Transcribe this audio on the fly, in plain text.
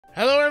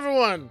Hello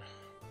everyone!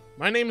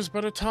 My name is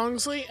Brother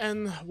Tongsley,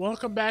 and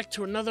welcome back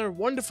to another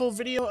wonderful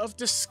video of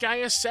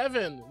Disgaea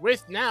 7,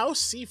 with now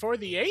Ceefore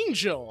the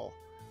Angel!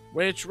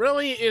 Which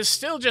really is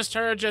still just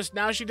her, just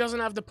now she doesn't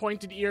have the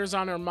pointed ears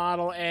on her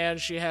model, and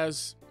she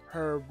has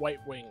her white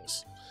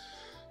wings.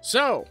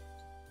 So,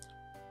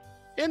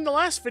 in the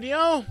last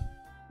video,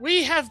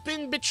 we have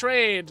been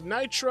betrayed.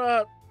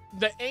 Nitra,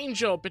 the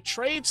Angel,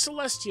 betrayed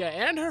Celestia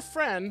and her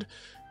friend,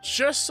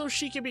 just so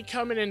she could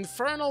become an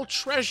infernal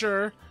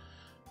treasure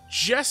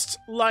just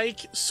like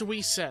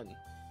Suisen.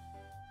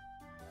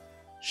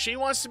 She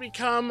wants to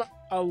become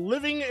a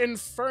living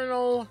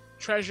infernal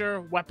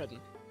treasure weapon.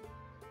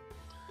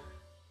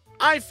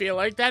 I feel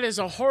like that is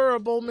a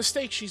horrible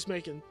mistake she's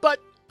making, but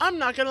I'm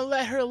not gonna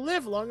let her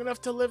live long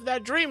enough to live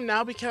that dream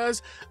now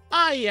because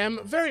I am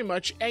very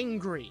much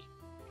angry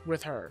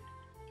with her.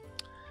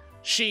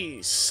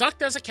 She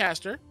sucked as a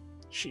caster,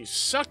 she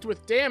sucked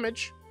with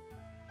damage,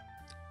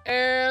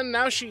 and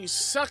now she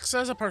sucks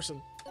as a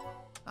person.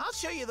 I'll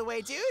show you the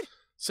way, dude.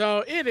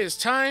 So it is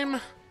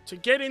time to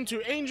get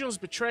into Angel's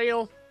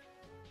betrayal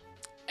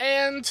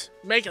and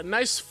make a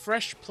nice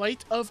fresh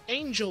plate of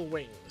angel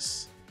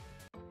wings.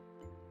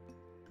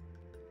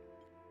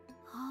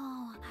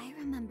 Oh, I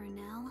remember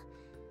now.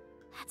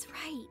 That's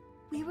right.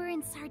 We were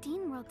in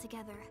Sardine World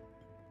together.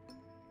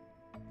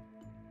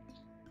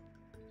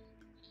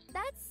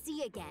 That's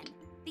C again,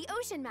 the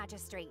Ocean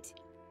Magistrate.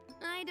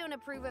 I don't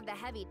approve of the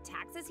heavy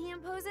taxes he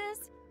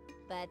imposes,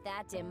 but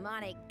that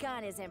demonic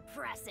gun is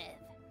impressive.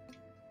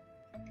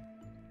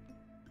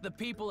 The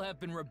people have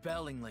been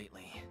rebelling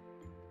lately.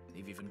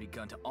 They've even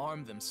begun to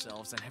arm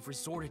themselves and have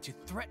resorted to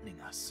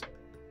threatening us.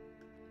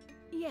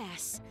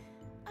 Yes,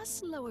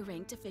 us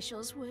lower-ranked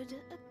officials would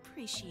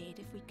appreciate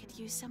if we could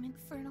use some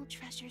infernal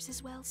treasures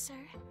as well, sir.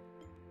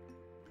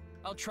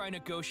 I'll try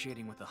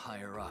negotiating with the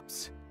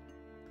higher-ups.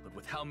 But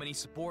with how many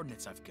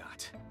subordinates I've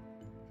got,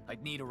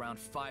 I'd need around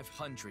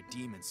 500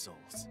 demon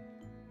souls.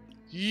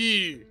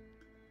 Yeah.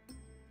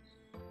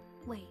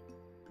 Wait,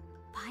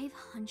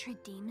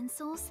 500 demon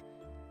souls?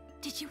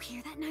 Did you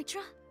hear that,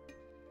 Nitra?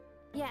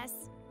 Yes,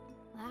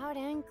 loud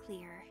and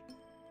clear.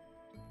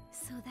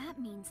 So that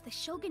means the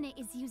Shogunate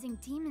is using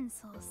demon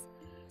souls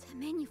to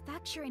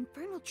manufacture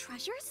infernal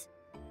treasures?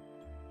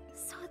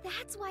 So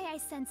that's why I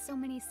sensed so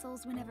many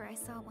souls whenever I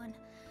saw one.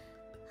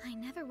 I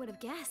never would have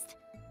guessed.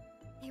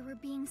 They were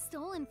being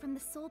stolen from the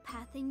soul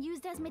path and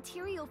used as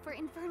material for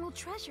infernal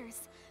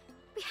treasures.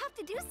 We have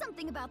to do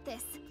something about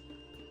this.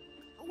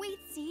 Wait,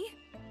 see?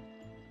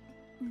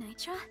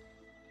 Nitra?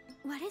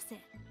 What is it?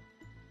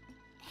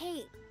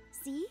 Hey,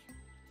 see?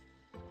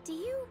 Do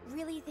you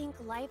really think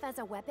life as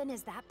a weapon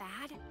is that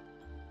bad?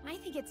 I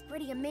think it's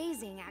pretty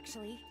amazing,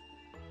 actually.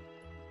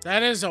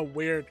 That is a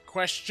weird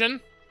question.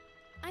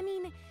 I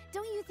mean,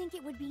 don't you think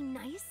it would be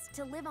nice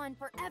to live on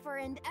forever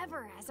and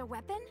ever as a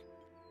weapon?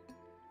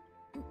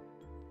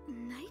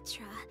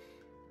 Nitra,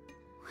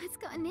 what's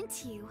gotten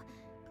into you?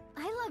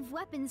 I love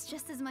weapons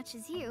just as much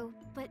as you,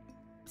 but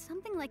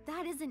something like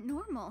that isn't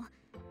normal.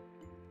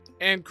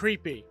 And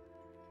creepy.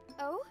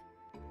 Oh?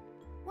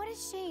 What a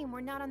shame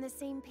we're not on the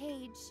same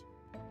page.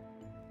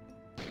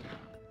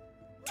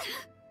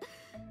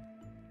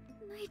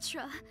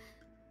 Nitra,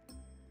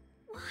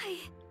 why?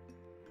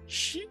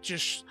 She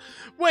just...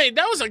 Wait,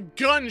 that was a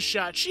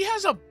gunshot. She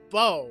has a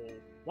bow.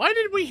 Why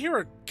did we hear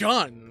a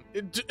gun?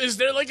 Is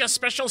there like a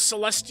special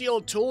celestial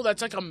tool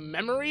that's like a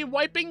memory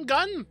wiping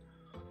gun?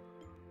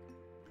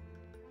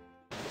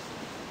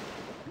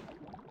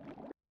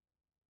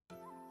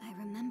 I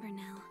remember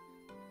now.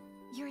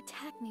 Your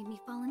attack made me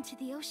fall into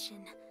the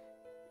ocean.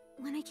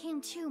 When I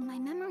came to, my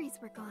memories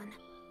were gone.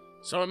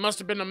 So it must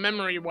have been a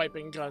memory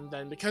wiping gun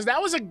then, because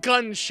that was a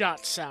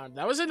gunshot sound.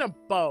 That wasn't a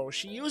bow.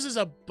 She uses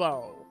a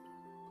bow.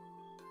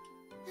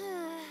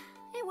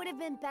 It would have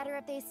been better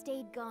if they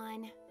stayed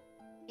gone.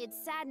 It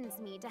saddens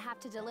me to have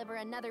to deliver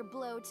another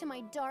blow to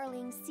my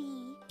darling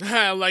C.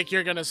 Like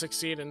you're gonna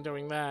succeed in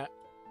doing that.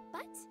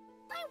 But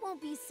I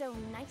won't be so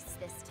nice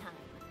this time.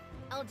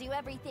 I'll do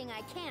everything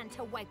I can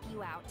to wipe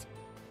you out.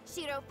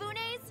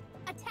 Shirofunes,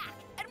 attack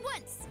at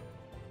once!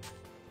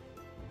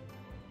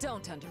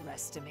 Don't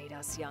underestimate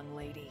us, young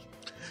lady.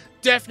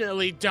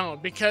 Definitely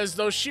don't, because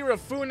those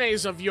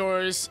Shirofunes of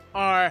yours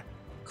are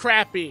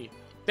crappy.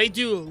 They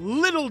do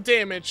little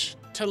damage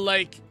to,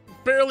 like,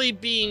 barely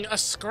being a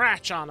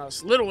scratch on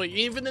us. Literally,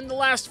 even in the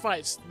last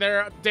fights,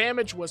 their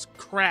damage was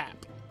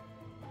crap.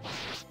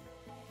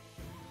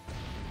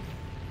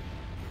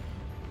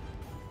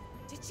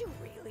 Did you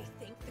really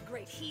think the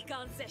great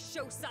Higan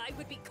Zeshosai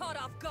would be caught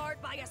off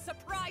guard by a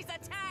surprise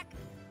attack?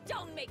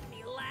 Don't make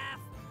me laugh!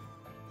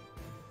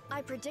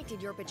 I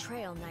predicted your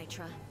betrayal,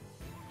 Nitra.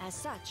 As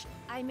such,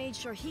 I made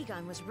sure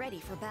Higan was ready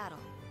for battle.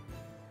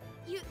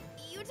 You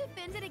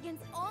defended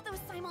against all those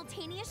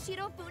simultaneous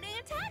Shirofune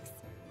attacks?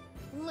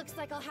 Looks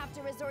like I'll have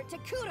to resort to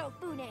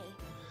Kurofune.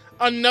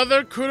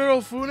 Another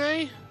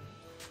Kurofune?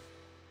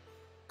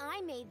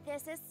 I made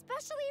this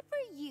especially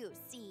for you,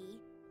 see?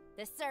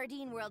 The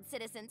Sardine World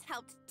citizens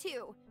helped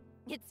too.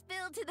 It's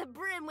filled to the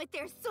brim with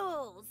their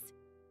souls.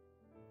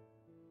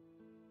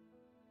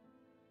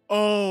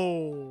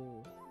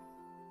 Oh.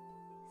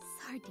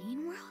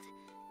 Sardine World?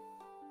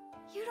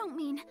 You don't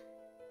mean...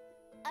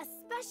 A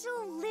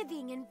special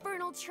living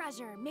infernal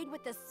treasure made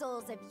with the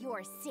souls of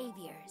your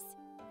saviors.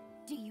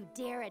 Do you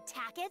dare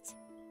attack it?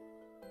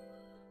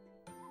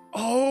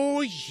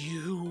 Oh,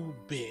 you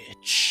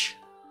bitch.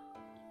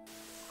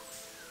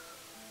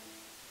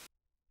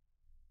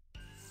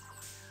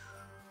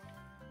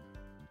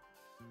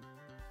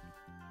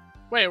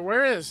 Wait,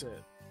 where is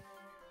it?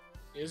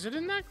 Is it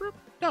in that group?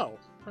 No.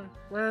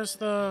 Where's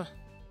the...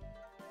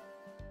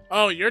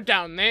 Oh, you're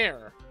down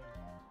there.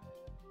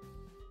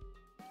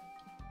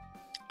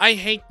 I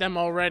hate them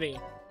already.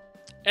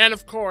 And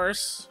of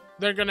course,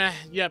 they're gonna...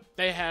 Yep,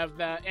 they have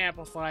that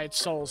amplified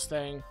souls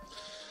thing.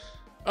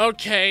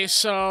 Okay,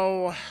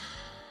 so...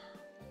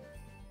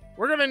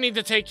 We're gonna need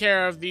to take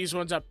care of these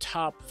ones up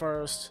top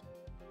first.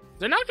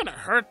 They're not gonna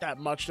hurt that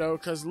much, though,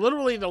 because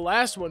literally the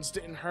last ones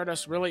didn't hurt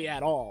us really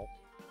at all.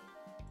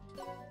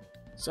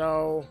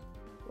 So,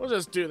 we'll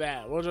just do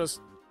that. We'll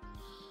just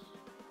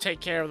take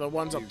care of the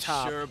ones up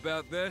top. Sure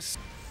about this?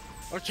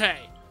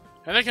 Okay,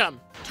 here they come.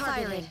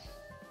 Targeted.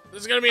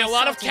 There's gonna be a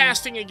lot of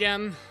casting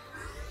again.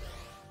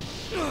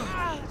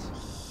 Okay.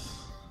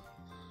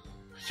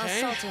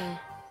 Assaulting.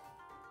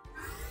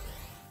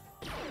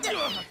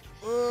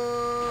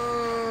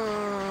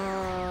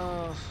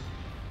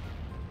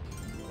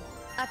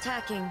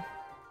 Attacking.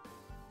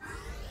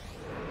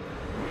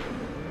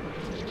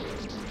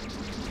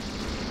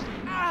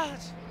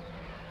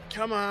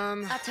 Come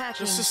on.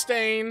 Attacking. Just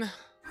sustain.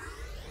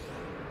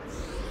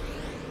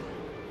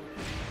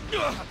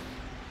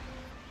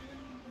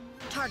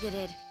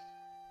 Targeted.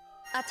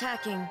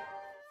 Attacking.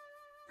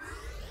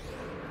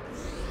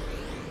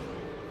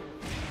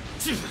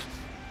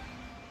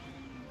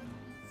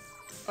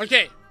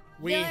 Okay,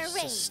 we Your raid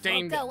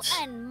sustained will go it.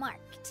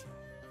 unmarked.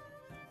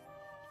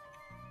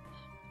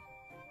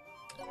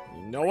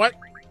 You know what?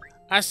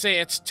 I say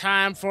it's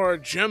time for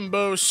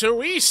Jumbo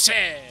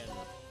Suicide.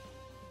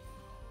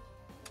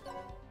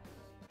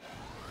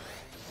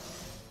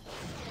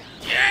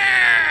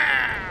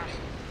 Yeah!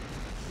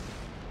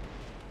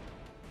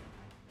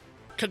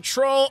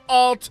 Control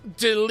Alt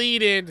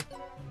deleted,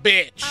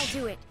 bitch.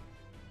 I'll do it.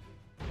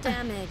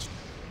 Damage.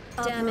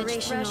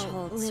 Damage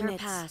threshold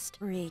surpassed.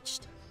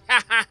 Reached.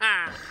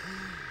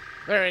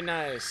 Very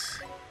nice.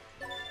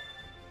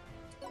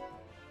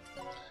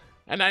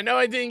 And I know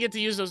I didn't get to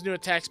use those new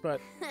attacks,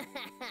 but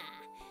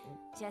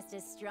Just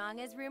as strong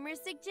as rumors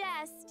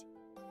suggest.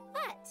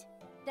 But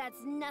that's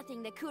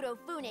nothing the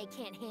Kudofune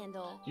can't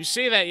handle. you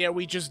see that, yeah,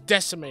 we just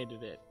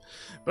decimated it.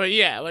 But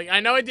yeah, like, I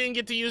know I didn't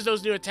get to use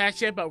those new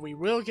attacks yet, but we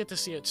will get to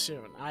see it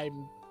soon.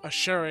 I'm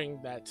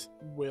assuring that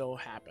will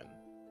happen.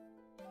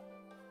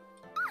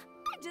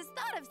 I just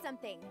thought of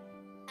something.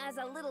 As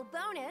a little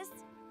bonus,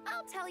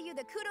 I'll tell you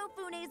the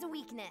Kudofune's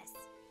weakness.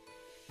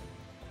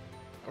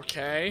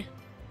 Okay.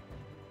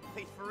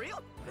 Wait, for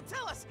real?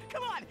 Tell us!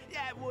 Come on!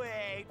 Yeah,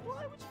 wait.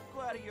 Why would you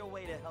go out of your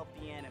way to help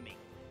the enemy?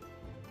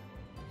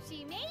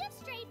 She may have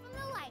strayed from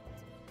the light,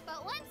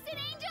 but once an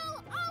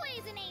angel,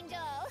 always an angel.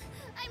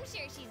 I'm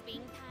sure she's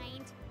being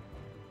kind.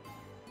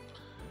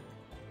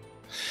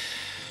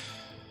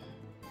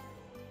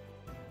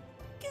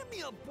 Give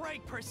me a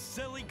break,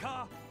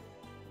 Priscillica!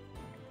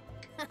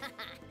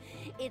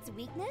 Its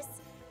weakness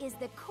is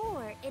the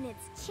core in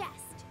its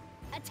chest.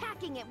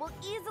 Attacking it will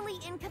easily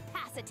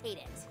incapacitate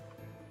it.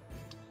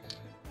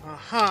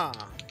 Uh-huh.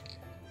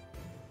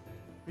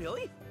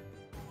 Really?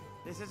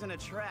 This isn't a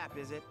trap,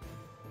 is it?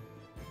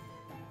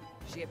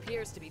 She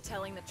appears to be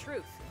telling the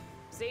truth.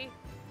 See?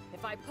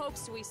 If I poke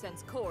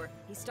Suisen's core,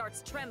 he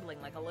starts trembling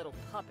like a little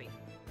puppy.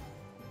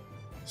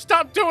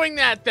 Stop doing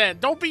that, then!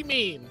 Don't be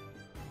mean!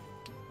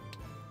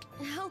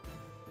 Help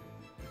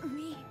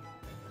me.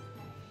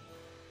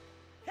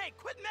 Hey,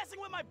 quit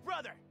messing with my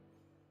brother!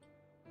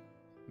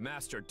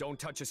 Master, don't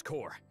touch his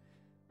core.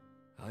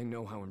 I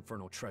know how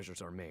infernal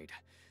treasures are made,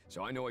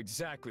 so I know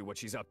exactly what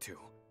she's up to.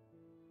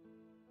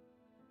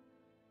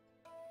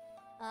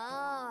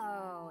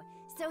 Oh,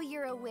 so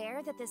you're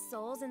aware that the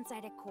souls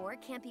inside a core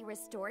can't be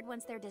restored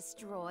once they're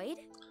destroyed?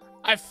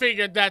 I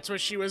figured that's what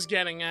she was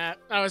getting at.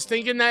 I was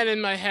thinking that in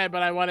my head,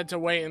 but I wanted to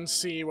wait and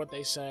see what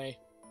they say.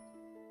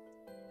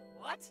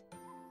 What?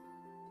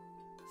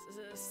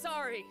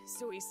 Sorry,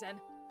 Suisen.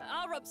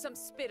 I'll rub some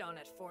spit on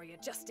it for you,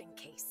 just in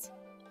case.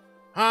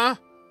 Huh?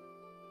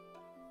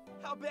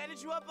 I'll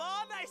bandage you up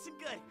all nice and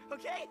good,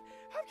 okay?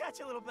 I've got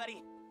you, little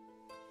buddy.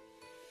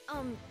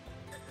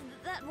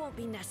 That won't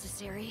be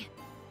necessary.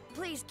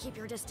 Please keep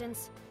your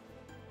distance.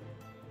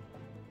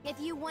 If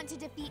you want to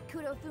defeat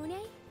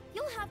Kudofune,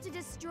 you'll have to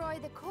destroy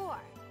the core,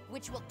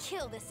 which will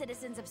kill the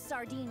citizens of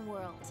Sardine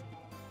World.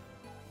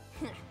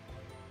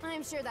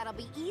 I'm sure that'll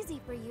be easy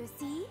for you,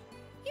 see?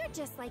 You're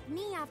just like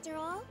me, after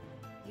all.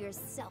 You're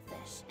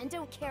selfish and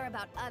don't care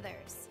about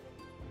others.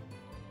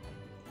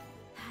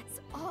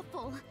 That's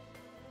awful.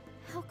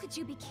 How could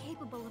you be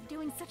capable of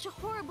doing such a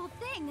horrible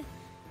thing?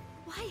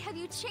 Why have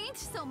you changed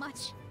so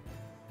much?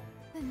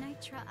 The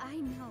Nitra I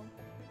know.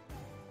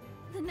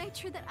 The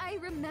Nitra that I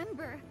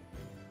remember.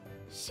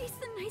 She's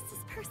the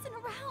nicest person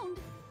around.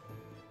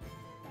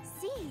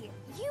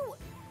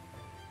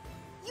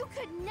 You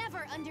could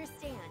never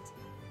understand.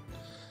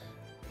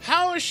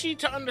 How is she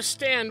to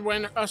understand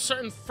when a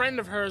certain friend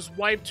of hers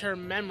wiped her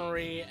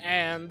memory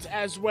and,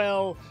 as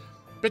well,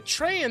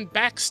 betray and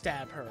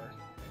backstab her?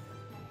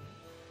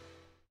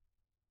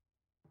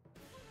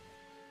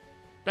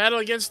 Battle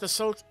against the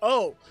Soul...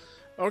 Oh,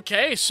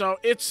 okay, so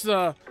it's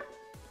the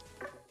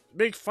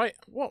big fight.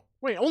 Whoa,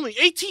 wait, only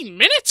 18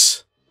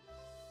 minutes?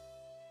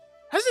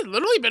 Has it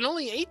literally been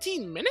only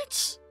 18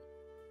 minutes?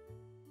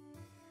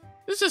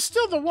 This is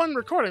still the one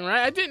recording,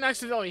 right? I didn't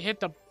accidentally hit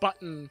the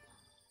button.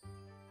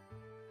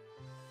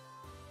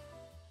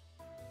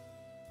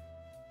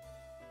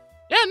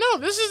 Yeah, no,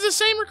 this is the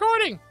same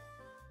recording.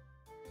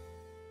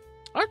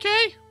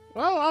 Okay,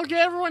 well, I'll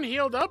get everyone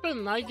healed up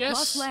and I guess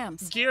Lost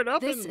Lambs. geared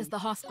up. This and is the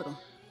hospital.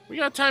 we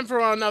got time for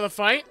another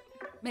fight.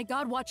 May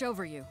God watch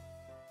over you.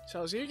 So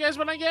I'll see you guys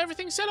when I get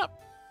everything set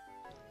up.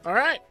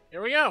 Alright,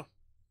 here we go.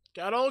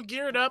 Got all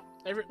geared up.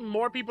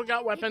 More people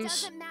got weapons. It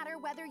doesn't matter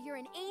whether you're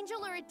an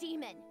angel or a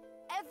demon.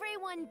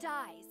 Everyone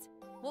dies.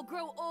 We'll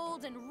grow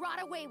old and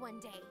rot away one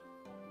day.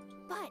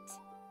 But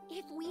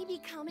if we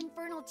become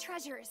infernal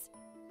treasures,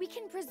 we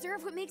can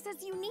preserve what makes us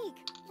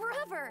unique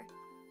forever.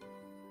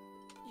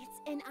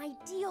 It's an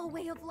ideal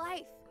way of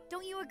life.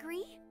 Don't you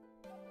agree?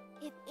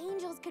 If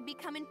angels could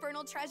become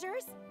infernal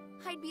treasures,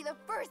 I'd be the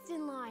first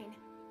in line.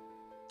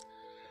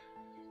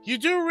 You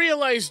do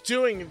realize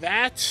doing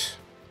that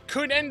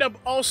could end up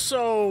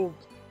also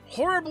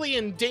horribly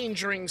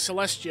endangering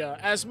Celestia,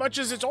 as much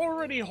as it's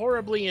already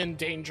horribly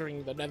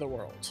endangering the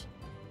Netherworld.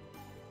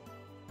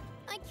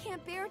 I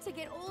can't bear to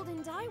get old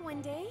and die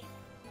one day.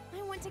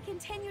 I want to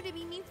continue to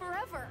be me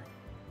forever.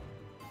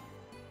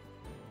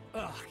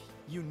 Ugh,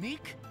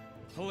 unique?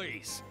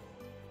 Please.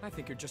 I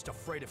think you're just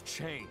afraid of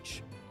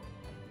change.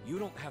 You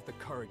don't have the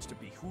courage to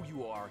be who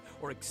you are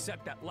or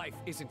accept that life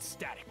isn't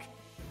static.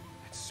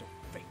 That's so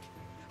fake.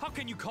 How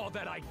can you call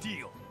that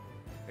ideal?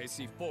 Hey,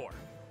 Ceefore,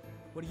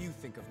 what do you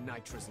think of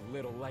Nitra's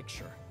little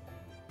lecture?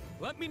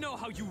 Let me know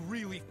how you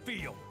really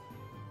feel.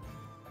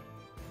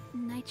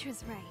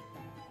 Nitra's right.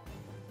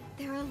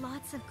 There are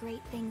lots of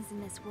great things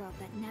in this world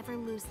that never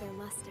lose their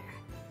luster.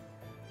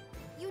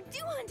 You do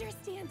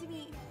understand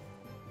me.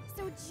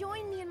 So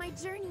join me in my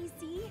journey,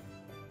 see?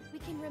 We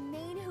can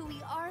remain who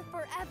we are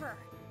forever.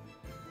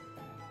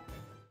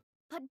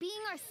 But being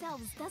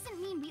ourselves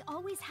doesn't mean we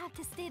always have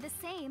to stay the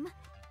same.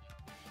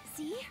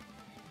 See?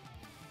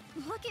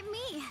 Look at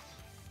me!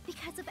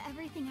 Because of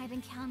everything I've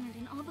encountered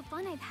and all the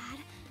fun I've had,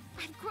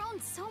 I've grown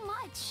so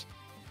much!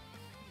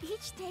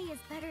 Each day is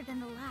better than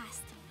the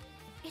last.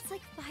 It's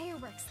like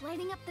fireworks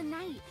lighting up the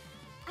night.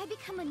 I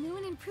become a new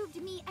and improved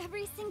me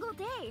every single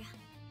day.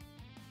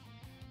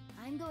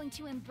 I'm going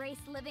to embrace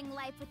living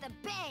life with a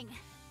bang!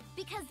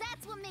 Because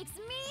that's what makes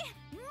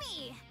me,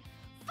 me!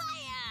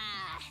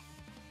 Fire!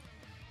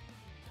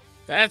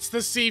 That's the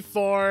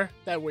C4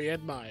 that we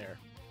admire.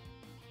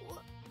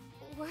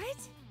 What?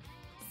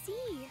 C.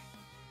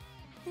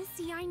 The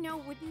C I know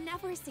would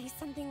never say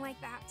something like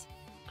that.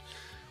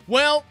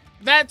 Well,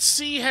 that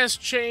C has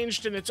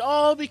changed, and it's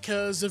all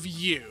because of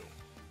you.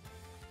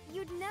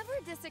 You'd never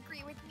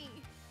disagree with me.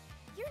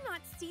 You're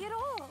not C at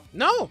all.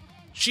 No,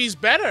 she's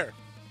better.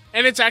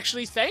 And it's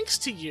actually thanks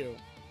to you.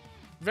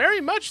 Very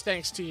much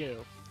thanks to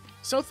you.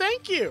 So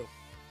thank you.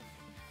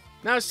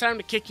 Now it's time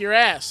to kick your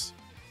ass.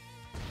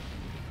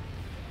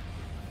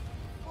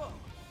 Whoa,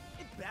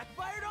 it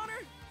backfired on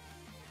her?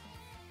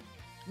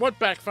 What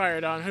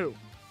backfired on who?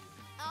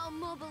 I'll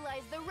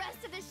mobilize the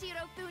rest of the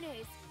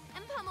Shirofunes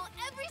and pummel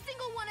every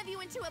single one of you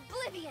into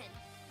oblivion.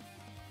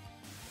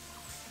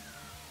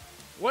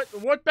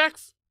 What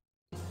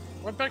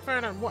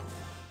backfired on what?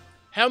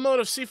 Hell mode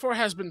of C4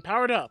 has been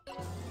powered up.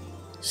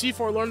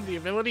 C4 learned the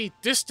ability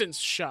Distance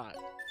Shot.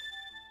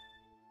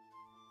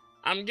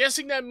 I'm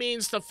guessing that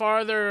means the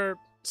farther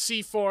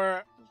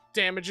C4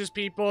 damages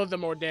people, the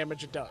more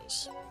damage it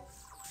does.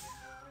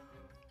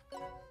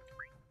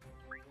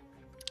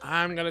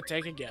 I'm gonna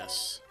take a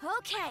guess.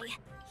 Okay,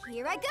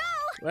 here I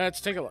go. Let's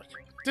take a look.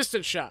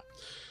 Distance Shot.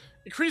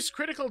 Increase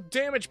critical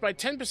damage by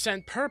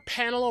 10% per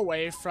panel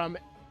away from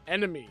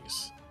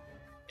enemies.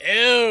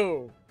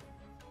 Ew!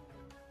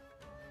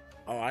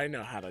 Oh, I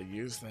know how to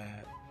use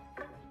that.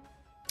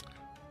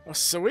 Well,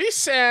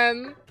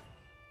 Suisen,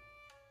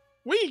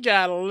 we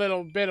got a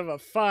little bit of a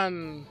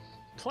fun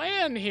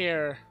plan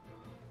here.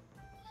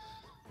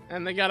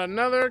 And they got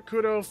another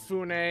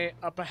Kurofune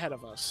up ahead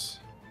of us.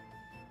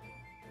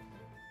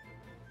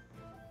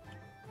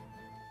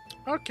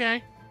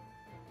 Okay.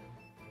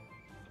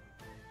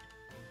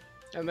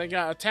 And they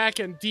got attack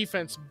and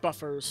defense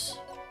buffers.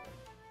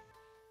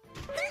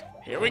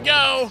 Here we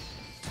go!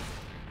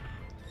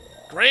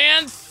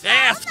 Grand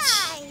Theft!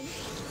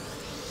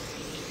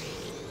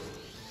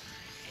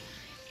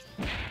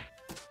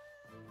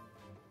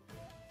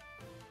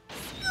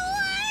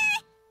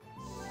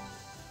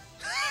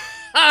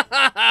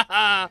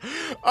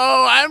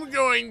 Oh, I'm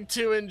going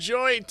to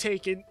enjoy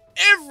taking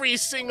every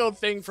single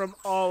thing from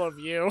all of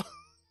you.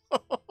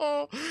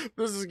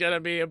 This is gonna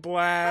be a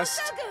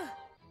blast.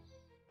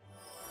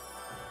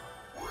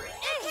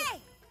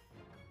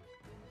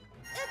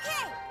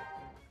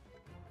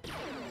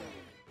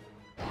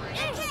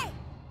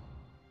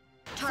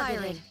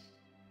 Targeted.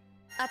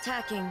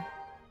 Attacking.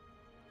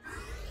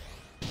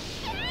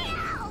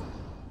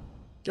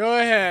 Go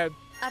ahead.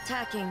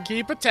 Attacking.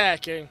 Keep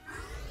attacking.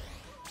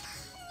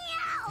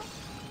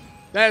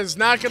 That is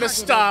not going to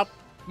stop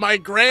my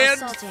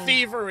grand Assaulting.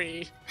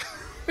 thievery.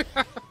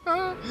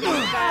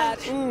 Bad.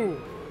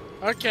 Ooh.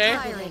 Okay.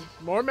 Targeted.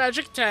 More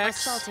magic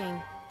attacks.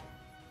 Assaulting.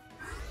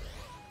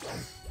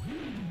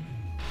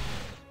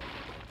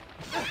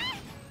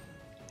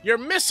 You're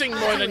missing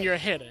more than you're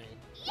hitting.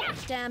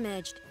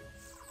 Damaged.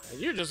 And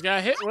you just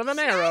got hit with an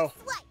arrow.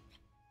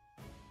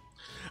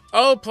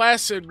 Oh,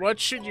 Placid, what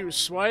should you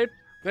swipe?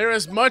 There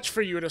is much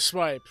for you to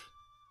swipe.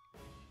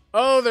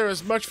 Oh, there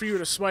is much for you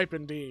to swipe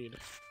indeed.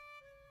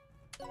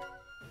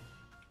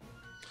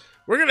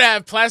 We're gonna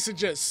have Placid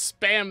just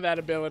spam that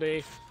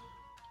ability.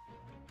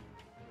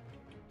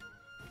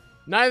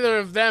 Neither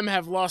of them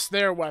have lost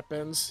their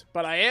weapons,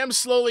 but I am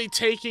slowly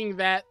taking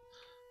that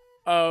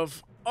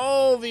of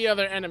all the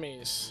other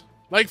enemies.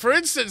 Like, for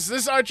instance,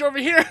 this archer over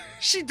here,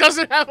 she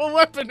doesn't have a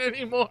weapon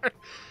anymore.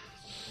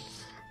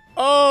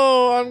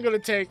 Oh, I'm gonna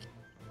take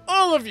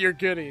all of your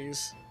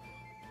goodies.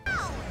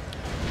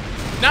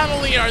 Not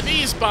only are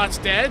these bots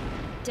dead,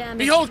 Damage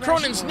behold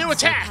Cronin's new threshold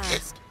attack!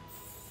 surpassed.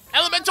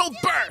 Elemental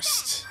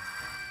Burst!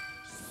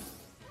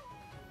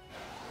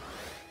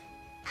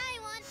 I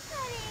want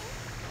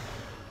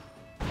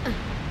pudding.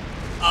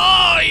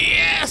 Oh,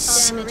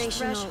 yes! Damage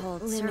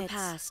threshold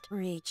surpassed.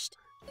 Reached.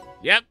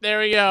 Yep, there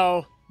we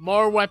go.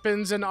 More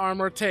weapons and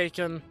armor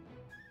taken.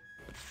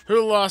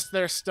 Who lost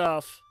their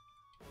stuff?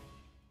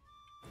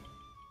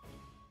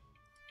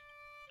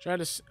 Try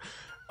to...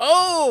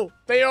 Oh!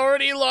 They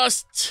already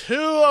lost 2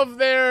 of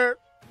their...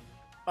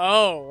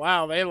 Oh,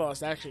 wow, they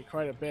lost actually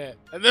quite a bit.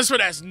 And this one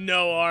has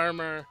no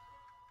armor.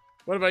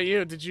 What about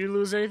you? Did you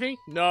lose anything?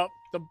 Nope.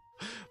 The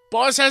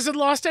boss hasn't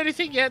lost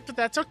anything yet, but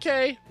that's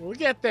okay. We'll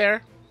get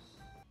there.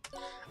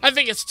 I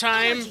think it's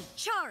time Energy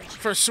charge.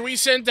 for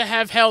Suicide to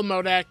have Hell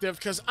Mode active,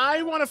 because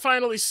I want to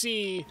finally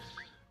see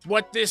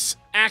what this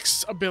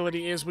axe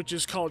ability is, which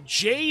is called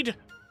Jade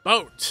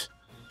Boat.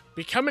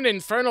 Become an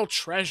Infernal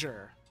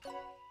Treasure.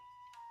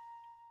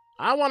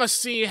 I want to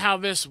see how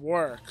this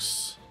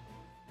works.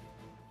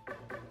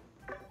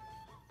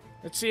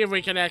 Let's see if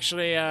we can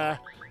actually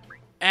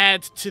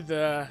add to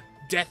the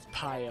death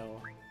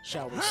pile,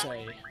 shall we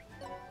say.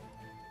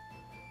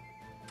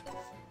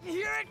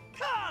 Here it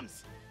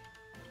comes!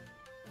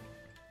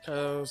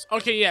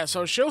 Okay, yeah,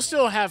 so she'll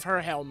still have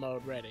her Hell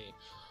Mode ready.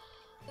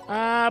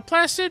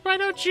 Placid, why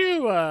don't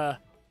you,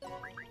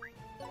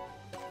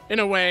 in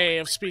a way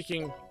of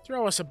speaking,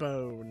 throw us a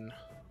bone?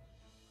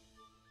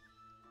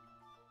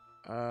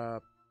 Oh,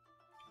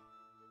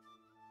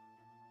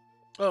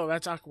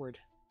 that's awkward.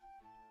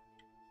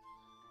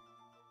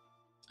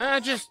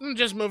 Just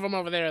move them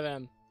over there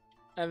then.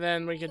 And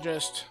then we can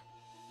just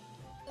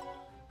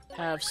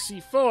have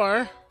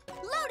C4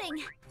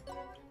 Loading.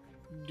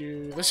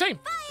 do the same.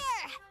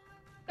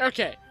 Fire.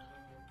 Okay.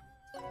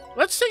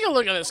 Let's take a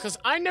look at this, because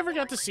I never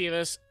got to see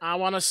this. I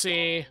want to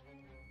see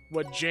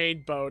what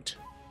Jade Boat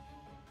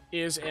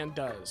is and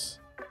does.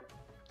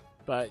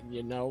 But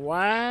you know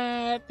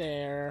what?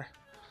 This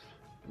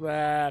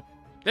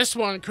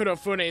one,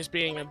 Kurofune, is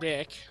being a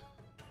dick.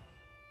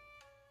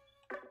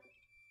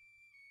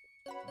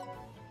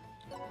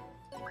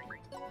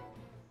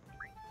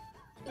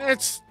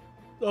 It's...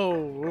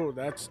 Oh,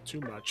 that's too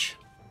much.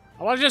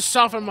 I want to just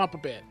soften him up a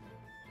bit.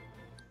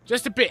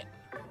 Just a bit.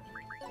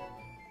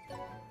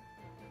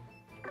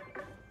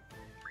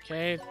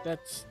 Okay,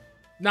 that's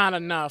not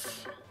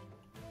enough.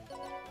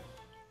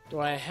 Do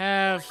I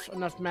have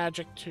enough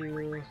magic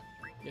to...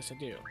 Yes, I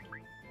do.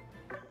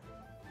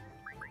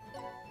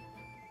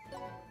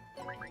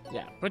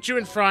 Yeah, put you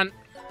in front.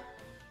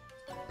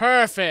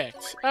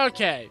 Perfect.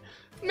 Okay,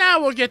 now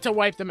we'll get to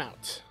wipe them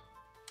out.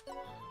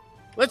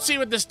 Let's see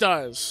what this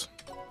does.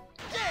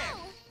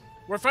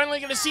 We're finally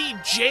going to see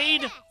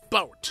Jade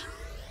Boat.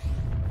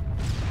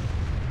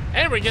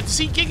 And we get to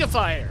see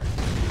Gigafire.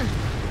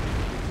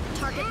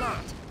 Target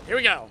locked. Here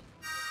we go.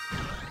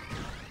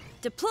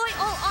 Deploy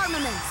all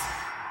armaments.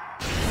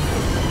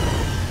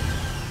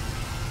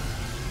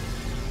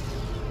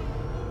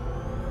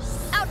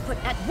 Output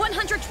at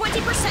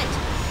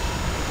 120%.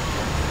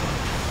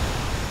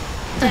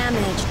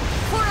 Damage.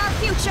 For our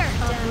future.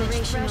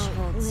 Damage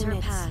threshold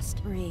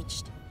surpassed.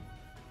 Reached.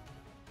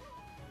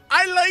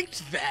 I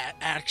liked that,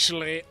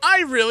 actually. I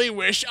really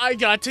wish I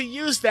got to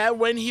use that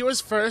when he was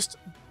first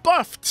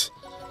buffed.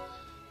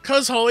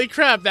 Cause holy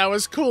crap, that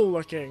was cool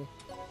looking.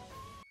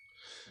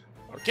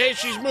 Okay,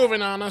 she's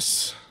moving on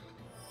us.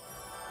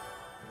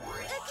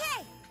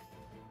 Okay.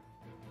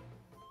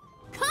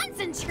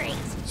 Concentrate.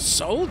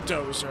 Soul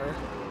Dozer?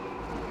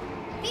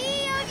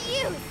 Be of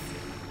use.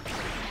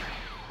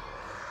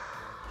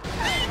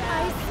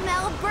 I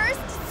smell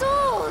burst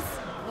souls.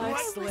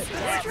 I slipped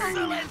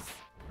Excellence!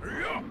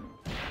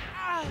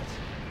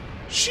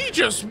 She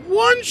just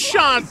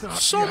one-shot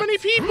so many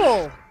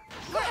people!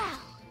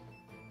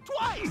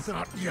 Twice!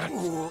 Not yet.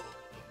 Okay.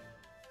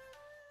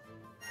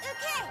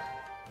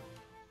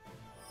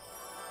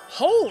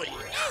 Holy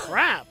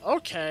crap,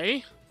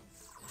 okay.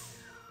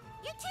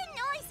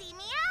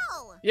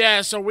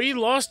 Yeah, so we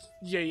lost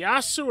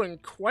Ieyasu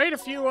and quite a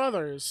few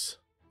others.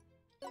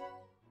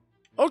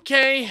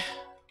 Okay.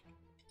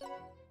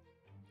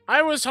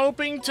 I was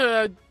hoping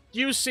to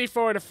use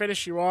Ceefore to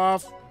finish you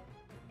off.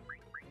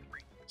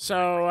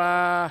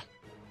 So,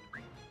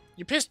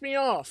 you pissed me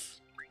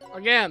off.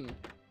 Again.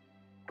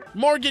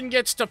 Morgan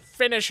gets to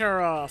finish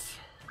her off.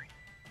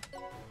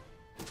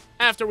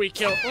 After we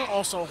kill,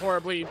 also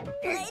horribly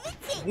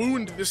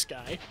wound this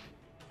guy.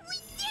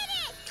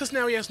 Because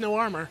now he has no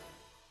armor.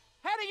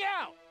 Heading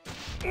out!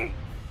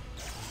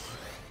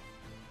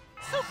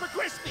 Super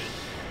crispy!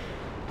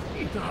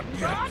 Not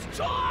yet. Not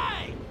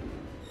time!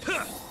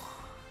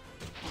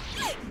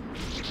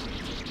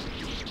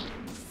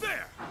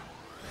 There!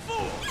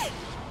 Fool!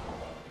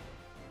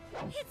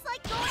 It's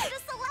like going to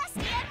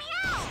Celestia,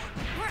 meow!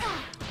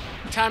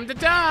 Time to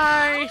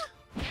die!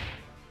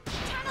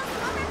 Turtles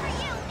over for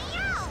you,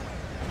 meow!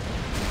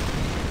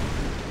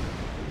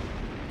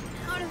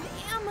 Out of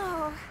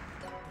ammo.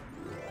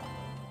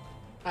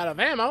 Out of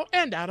ammo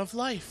and out of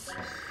life.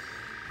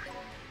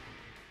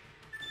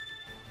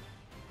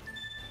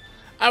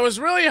 I was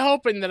really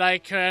hoping that I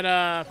could,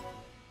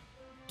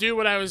 do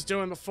what I was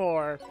doing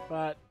before,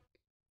 but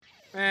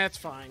it's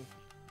fine.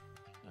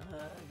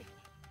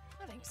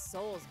 I think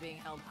souls being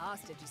held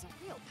hostage is a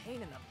real pain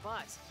in the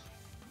butt.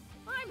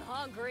 I'm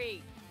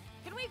hungry.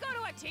 Can we go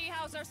to a tea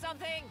house or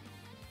something?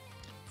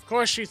 Of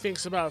course she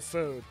thinks about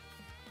food.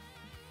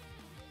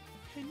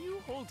 Can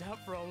you hold out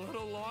for a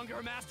little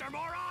longer, Master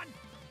Moron?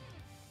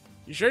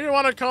 You sure you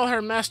want to call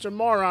her Master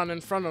Moron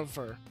in front of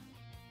her?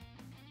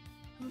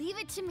 Leave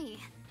it to me.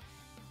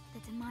 The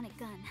demonic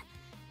gun.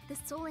 The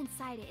soul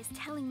inside it is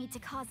telling me to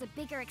cause a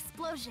bigger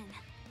explosion.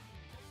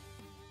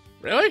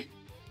 Really?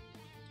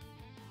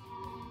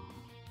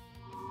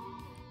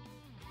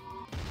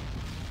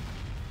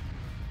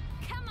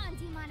 Come on,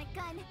 demonic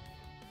gun.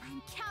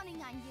 I'm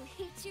counting on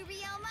you,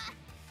 Ryoma.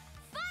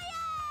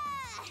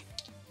 Fire!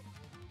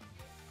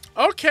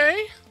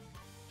 Okay.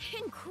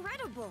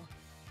 Incredible!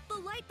 The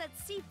light that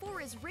Ceefore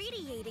is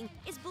radiating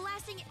is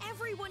blasting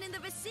everyone in the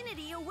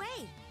vicinity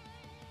away.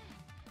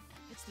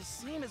 It's the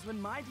same as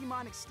when my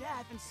demonic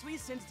staff and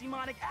Suisun's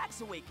demonic axe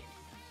awakened.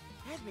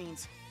 That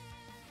means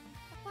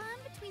The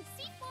bond between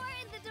Ceefore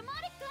and the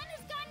demonic gun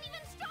has gotten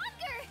even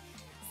stronger!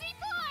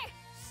 Ceefore,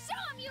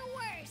 show him your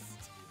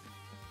worst!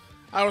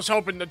 I was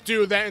hoping to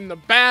do that in the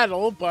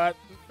battle, but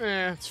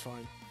it's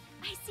fine.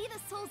 I see the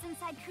souls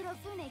inside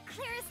Kurofune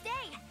clear as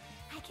day.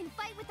 I can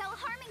fight without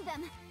harming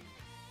them.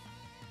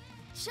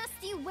 Just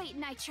you wait,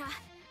 Nitra.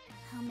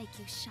 I'll make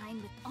you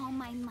shine with all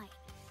my might,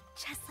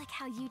 just like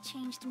how you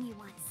changed me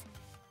once.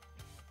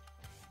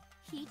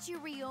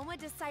 Ryoma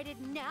decided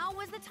now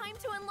was the time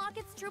to unlock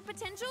its true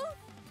potential?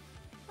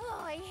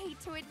 Oh, I hate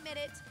to admit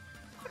it,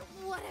 but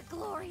what a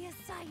glorious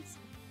sight!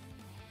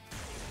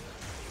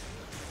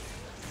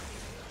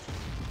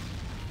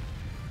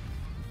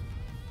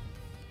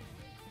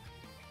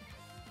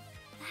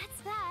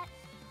 That's that.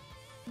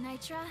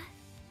 Nitra,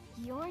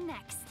 you're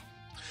next.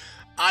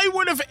 I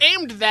would have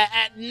aimed that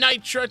at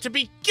Nitra to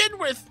begin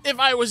with if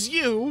I was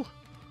you.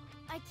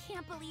 I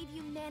can't believe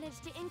you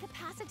managed to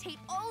incapacitate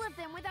all of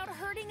them without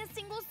hurting a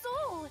single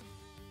soul!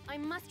 I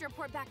must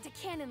report back to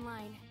Cannon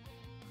Line.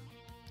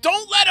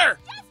 Don't let her!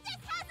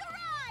 Justice has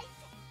arrived!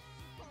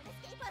 Won't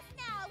escape us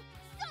now,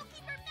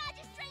 Soulkeeper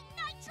Magistrate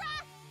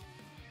Nitra!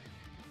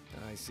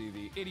 I see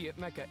the idiot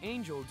mecha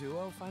angel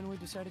duo finally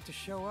decided to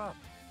show up.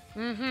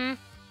 Mm-hmm.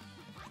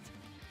 What?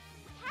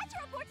 We had to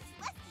report to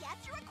Celestia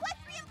to request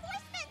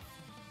reinforcements!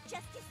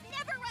 Justice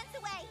never runs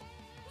away,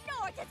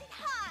 nor does it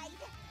hide!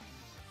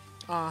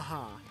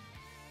 Uh-huh.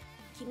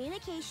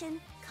 Communication,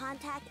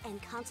 contact,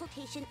 and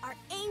consultation are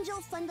angel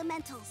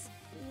fundamentals.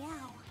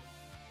 Meow.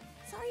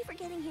 Sorry for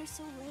getting here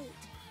so late.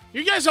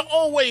 You guys are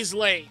always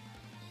late.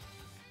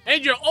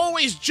 And you're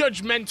always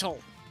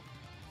judgmental.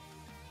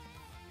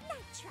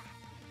 Nitra,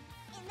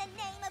 in the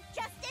name of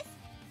justice,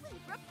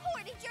 we've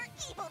reported your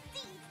evil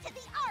deeds to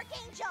the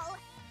Archangel.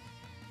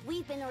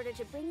 We've been ordered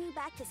to bring you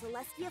back to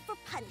Celestia for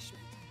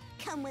punishment.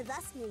 Come with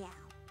us, Meow.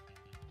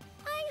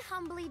 I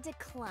humbly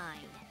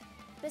decline.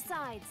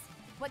 Besides,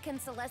 what can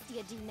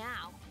Celestia do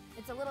now?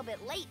 It's a little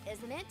bit late,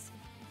 isn't it?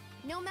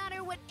 No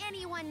matter what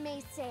anyone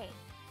may say,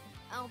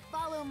 I'll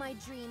follow my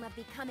dream of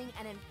becoming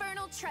an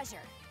infernal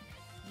treasure.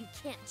 You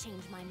can't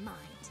change my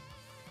mind.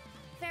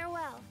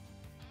 Farewell.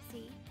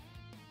 See?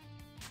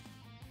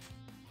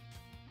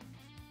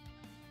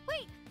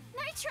 Wait,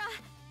 Nitra!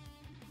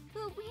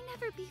 Will we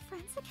never be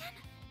friends again?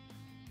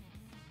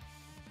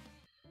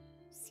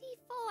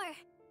 C4,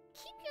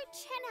 keep your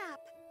chin up.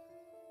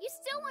 You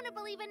still want to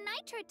believe in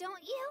Nitra,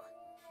 don't you?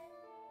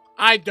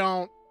 I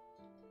don't.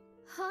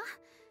 Huh?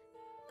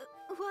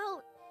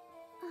 Well,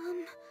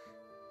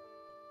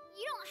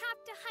 you don't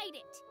have to hide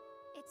it.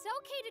 It's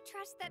okay to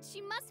trust that she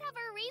must have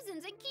her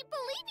reasons and keep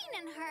believing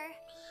in her.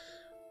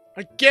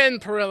 Again,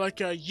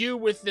 Perillica, you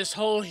with this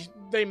whole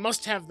they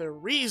must have their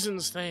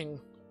reasons thing.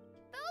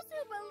 Those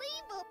who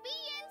believe will be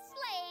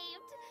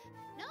enslaved.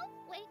 No,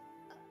 wait.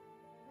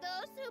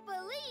 Those who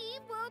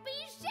believe will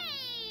be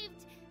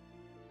shaved.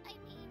 I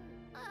mean,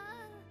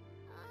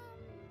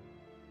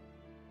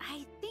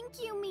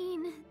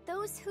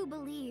 those who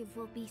believe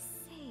will be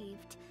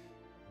saved.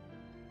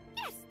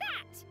 Yes,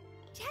 that!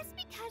 Just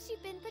because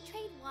you've been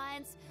betrayed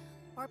once,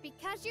 or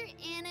because you're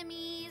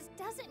enemies,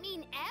 doesn't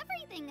mean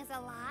everything is a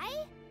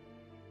lie.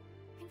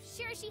 I'm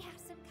sure she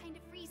has some kind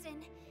of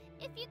reason.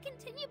 If you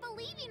continue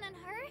believing in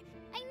her,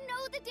 I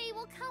know the day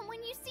will come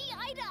when you see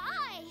eye to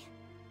eye.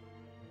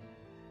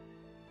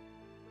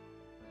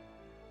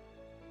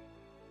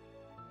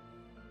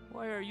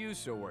 Why are you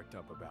so worked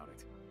up about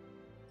it?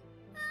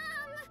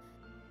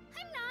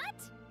 I'm not.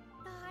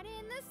 Not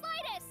in the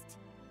slightest.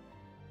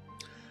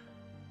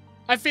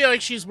 I feel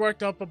like she's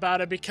worked up about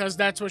it because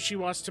that's what she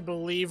wants to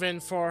believe in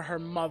for her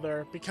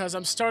mother. Because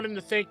I'm starting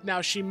to think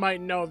now she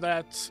might know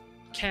that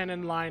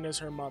canon line is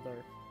her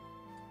mother.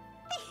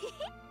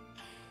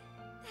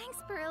 Thanks,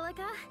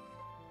 Berliga.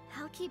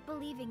 I'll keep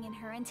believing in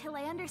her until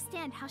I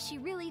understand how she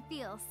really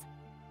feels.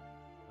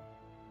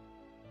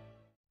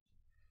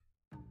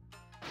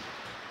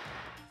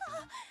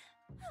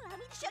 Allow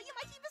me to show you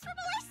my deepest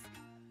remorse.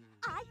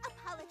 I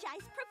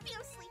apologize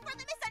profusely for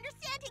the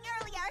misunderstanding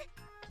earlier.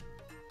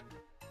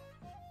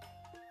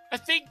 I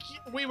think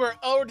we were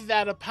owed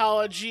that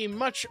apology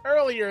much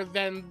earlier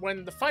than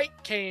when the fight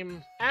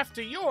came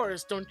after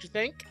yours, don't you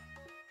think?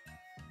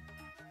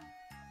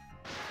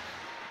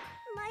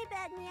 My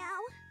bad,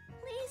 Meow.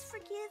 Please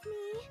forgive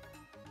me.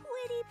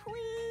 Witty,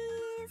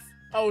 please.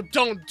 Oh,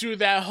 don't do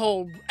that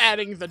whole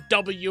adding the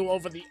W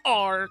over the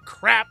R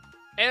crap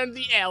and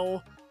the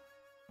L.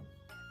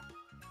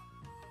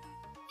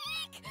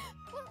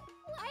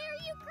 Why are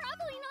you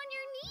groveling on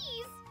your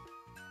knees?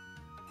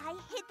 I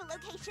hid the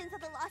locations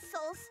of the lost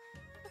souls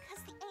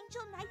because the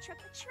angel Nitra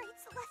betrayed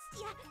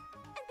Celestia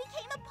and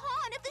became a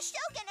pawn of the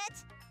Shogunate.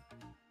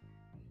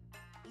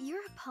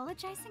 You're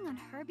apologizing on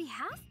her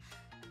behalf?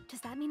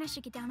 Does that mean I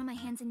should get down on my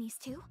hands and knees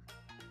too?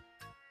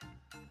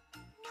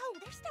 No,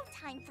 there's no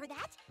time for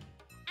that.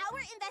 Our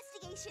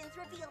investigations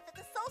reveal that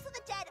the souls of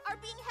the dead are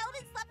being held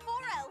in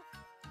Ceefore.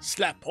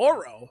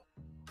 Slaporo?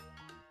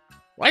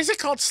 Why is it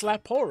called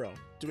Slaporo?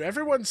 Do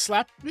everyone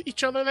slap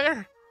each other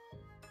there?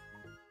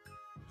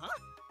 Huh?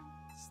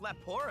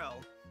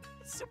 Slaporo?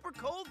 It's super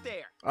cold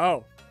there.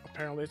 Oh,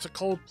 apparently it's a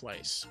cold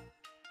place.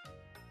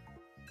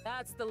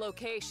 That's the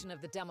location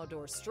of the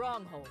Demodor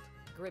stronghold,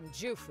 Grim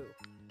Jufu.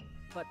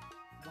 But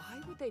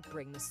why would they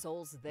bring the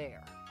souls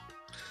there?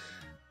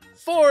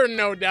 For,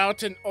 no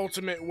doubt, an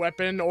ultimate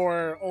weapon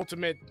or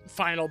ultimate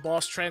final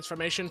boss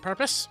transformation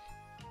purpose.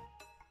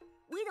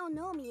 We don't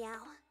know,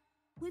 Meow.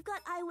 We've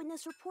got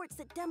eyewitness reports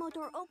that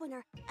Demodor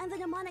Opener and the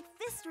Demonic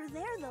Fist are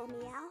there, though,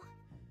 Meow.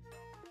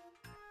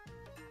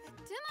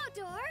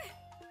 Demodor?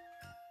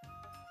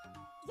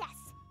 Yes.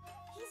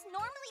 He's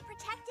normally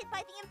protected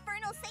by the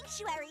Infernal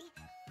Sanctuary.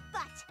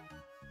 But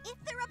if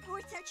the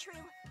reports are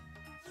true,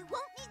 you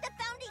won't need the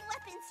founding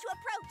weapons to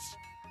approach.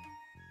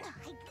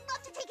 I'd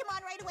love to take him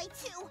on right away,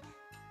 too.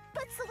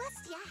 But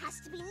Celestia has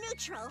to be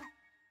neutral.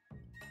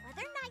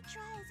 Whether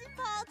Nitra is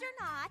involved or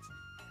not,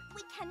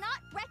 we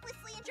cannot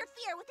recklessly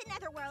interfere with the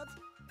Netherworld.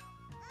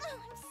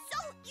 I'm so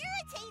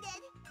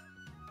irritated!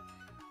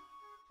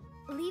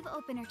 Leave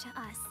Opener to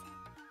us.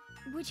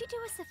 Would you do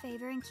us a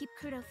favor and keep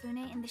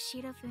Kurofune and the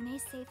Shirofune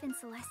safe in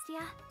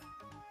Celestia?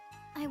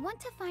 I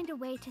want to find a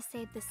way to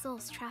save the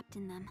souls trapped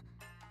in them,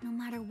 no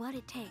matter what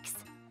it takes.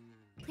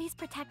 Please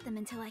protect them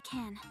until I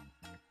can.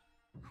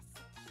 A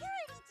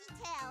security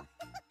detail!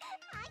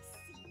 I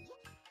see.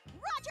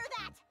 Roger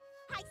that!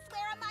 I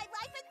swear on my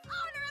life and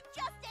honor of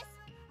justice,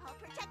 I'll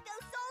protect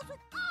those souls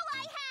with all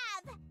I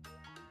have!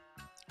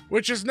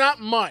 Which is not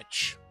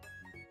much,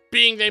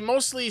 being they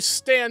mostly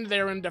stand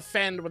there and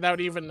defend without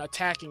even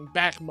attacking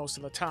back most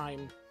of the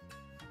time.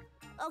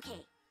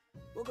 Okay,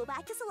 we'll go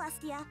back to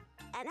Celestia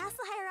and ask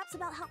the higher-ups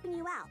about helping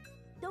you out.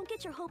 Don't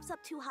get your hopes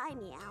up too high,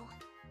 Meow.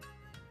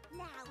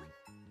 Now,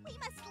 we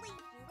must leave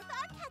you with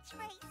our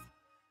catchphrase.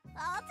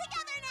 All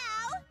together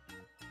now!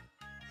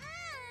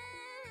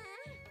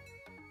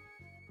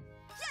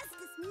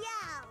 Justice,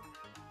 Meow!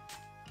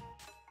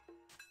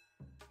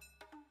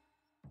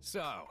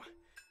 So,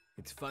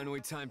 it's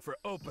finally time for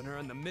Opener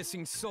and the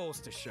missing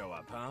souls to show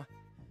up, huh?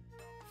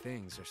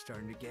 Things are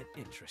starting to get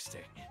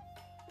interesting.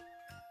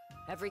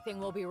 Everything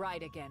will be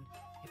right again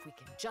if we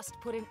can just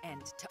put an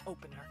end to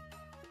Opener.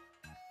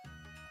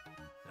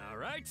 All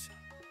right,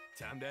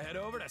 time to head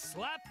over to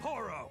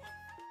Slaporo.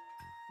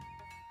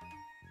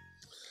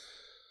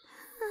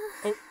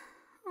 Oh.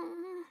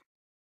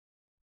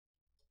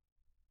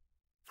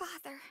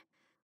 Father,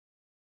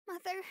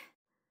 Mother,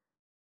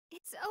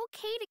 it's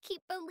okay to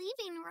keep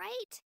believing,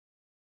 right?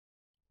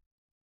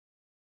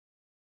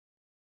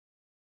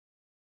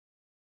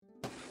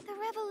 The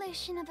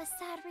revelation of a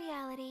sad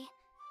reality,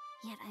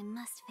 yet I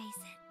must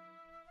face it.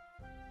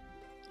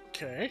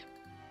 Okay.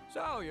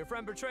 So, your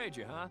friend betrayed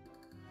you, huh?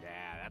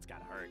 Yeah, that's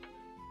gotta hurt.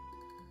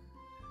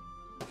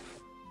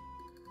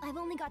 I've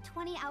only got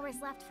 20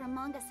 hours left for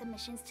manga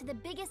submissions to the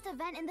biggest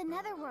event in the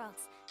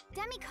Netherworlds,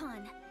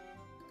 Demicon.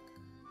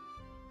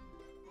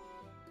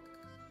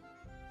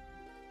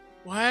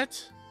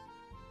 What?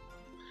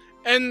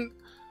 And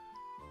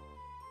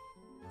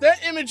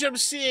that image I'm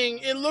seeing,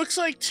 it looks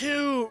like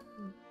two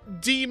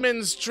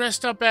demons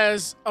dressed up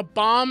as a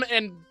bomb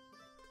and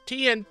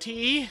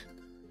TNT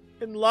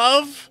in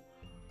love?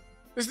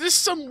 Is this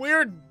some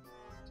weird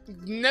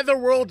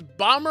Netherworld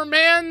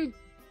Bomberman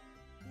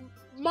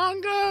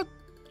manga,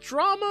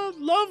 drama,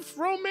 love,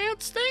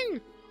 romance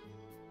thing?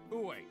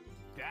 Wait,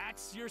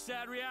 that's your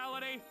sad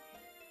reality?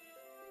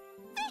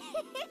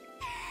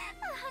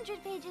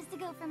 100 pages to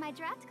go for my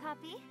draft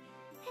copy.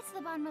 It's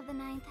the bottom of the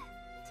 9th.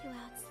 2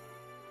 outs.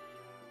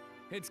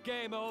 It's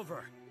game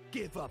over.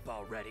 Give up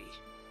already.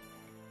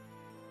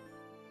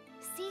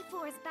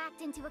 Ceefore is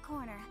backed into a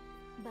corner,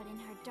 but in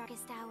her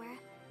darkest hour,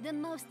 the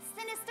most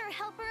sinister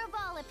helper of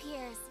all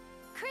appears.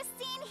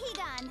 Christine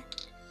Higan.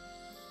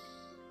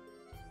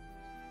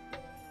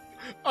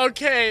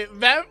 Okay,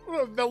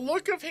 the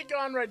look of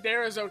Higan right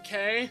there is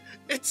okay.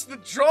 It's the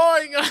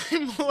drawing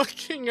I'm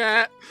looking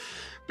at,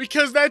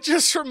 because that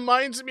just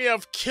reminds me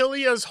of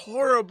Kilia's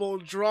horrible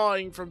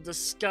drawing from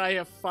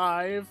Disgaea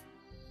 5.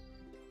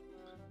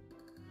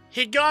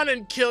 Higan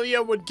and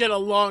Kilia would get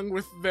along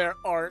with their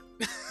art.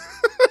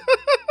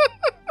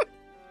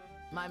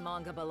 My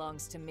manga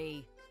belongs to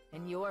me,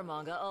 and your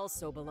manga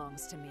also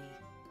belongs to me.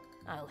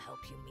 I'll help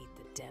you meet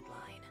the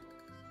deadline.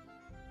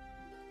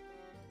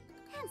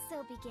 And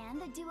so began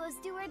the duo's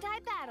do-or-die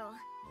battle.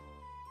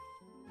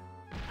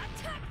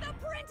 Attack the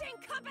printing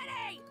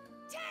company!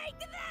 Take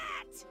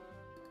that!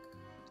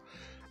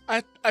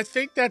 I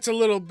think that's a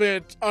little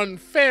bit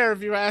unfair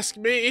if you ask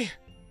me.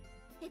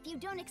 If you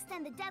don't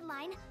extend the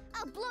deadline,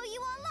 I'll blow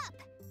you all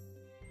up!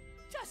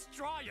 Just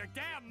draw your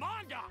damn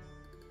manga!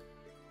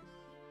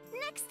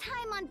 Next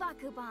time on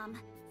Bakubomb,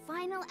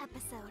 final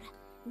episode,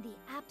 The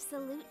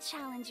Absolute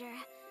Challenger.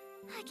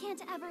 I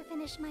can't ever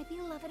finish my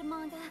beloved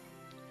manga.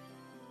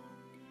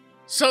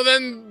 So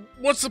then,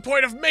 what's the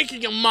point of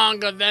making a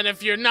manga then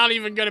if you're not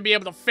even gonna be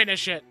able to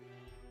finish it?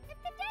 If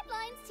the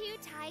deadline's too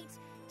tight,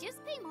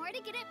 just pay more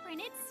to get it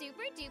printed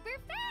super duper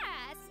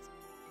fast!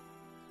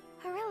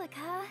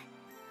 Harilica,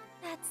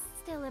 that's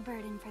still a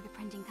burden for the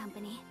printing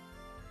company.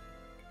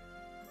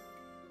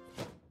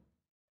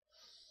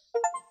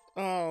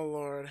 Oh,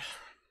 Lord.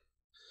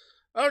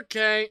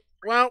 Okay,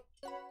 well,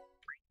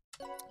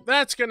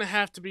 that's gonna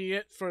have to be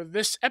it for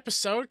this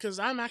episode, because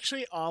I'm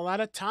actually all out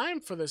of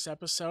time for this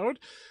episode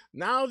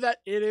now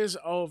that it is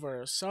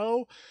over.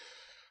 So,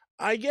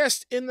 I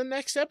guess in the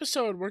next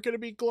episode, we're gonna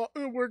be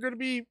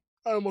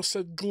I almost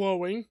said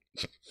glowing.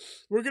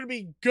 We're gonna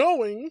be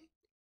going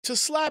to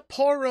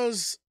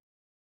Slapora's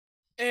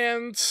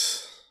and,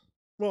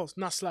 well,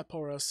 not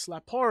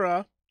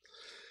Slapora,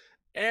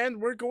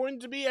 and we're going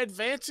to be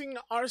advancing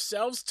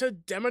ourselves to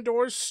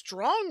Demodor's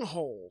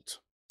stronghold.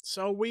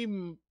 So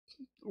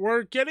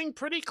we're getting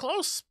pretty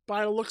close,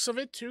 by the looks of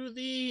it, to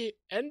the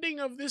ending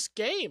of this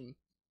game.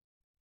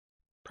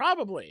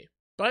 Probably.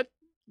 But,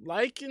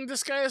 like in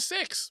Disgaea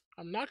 6,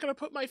 I'm not going to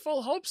put my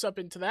full hopes up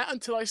into that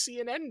until I see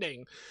an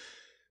ending.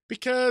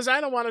 Because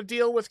I don't want to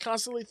deal with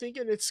constantly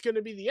thinking it's going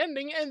to be the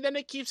ending, and then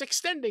it keeps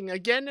extending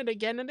again and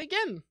again and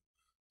again.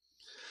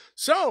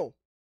 So,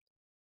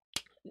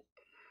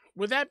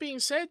 with that being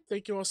said,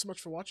 thank you all so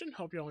much for watching.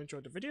 Hope you all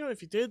enjoyed the video.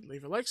 If you did,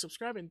 leave a like,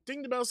 subscribe, and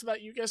ding the bell so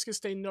that you guys can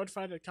stay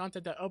notified of the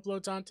content that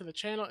uploads onto the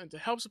channel and to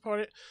help support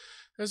it.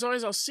 As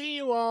always, I'll see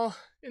you all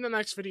in the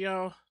next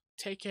video.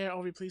 Take care, all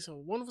of you, please have a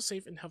wonderful,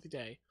 safe, and healthy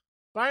day.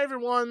 Bye,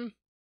 everyone!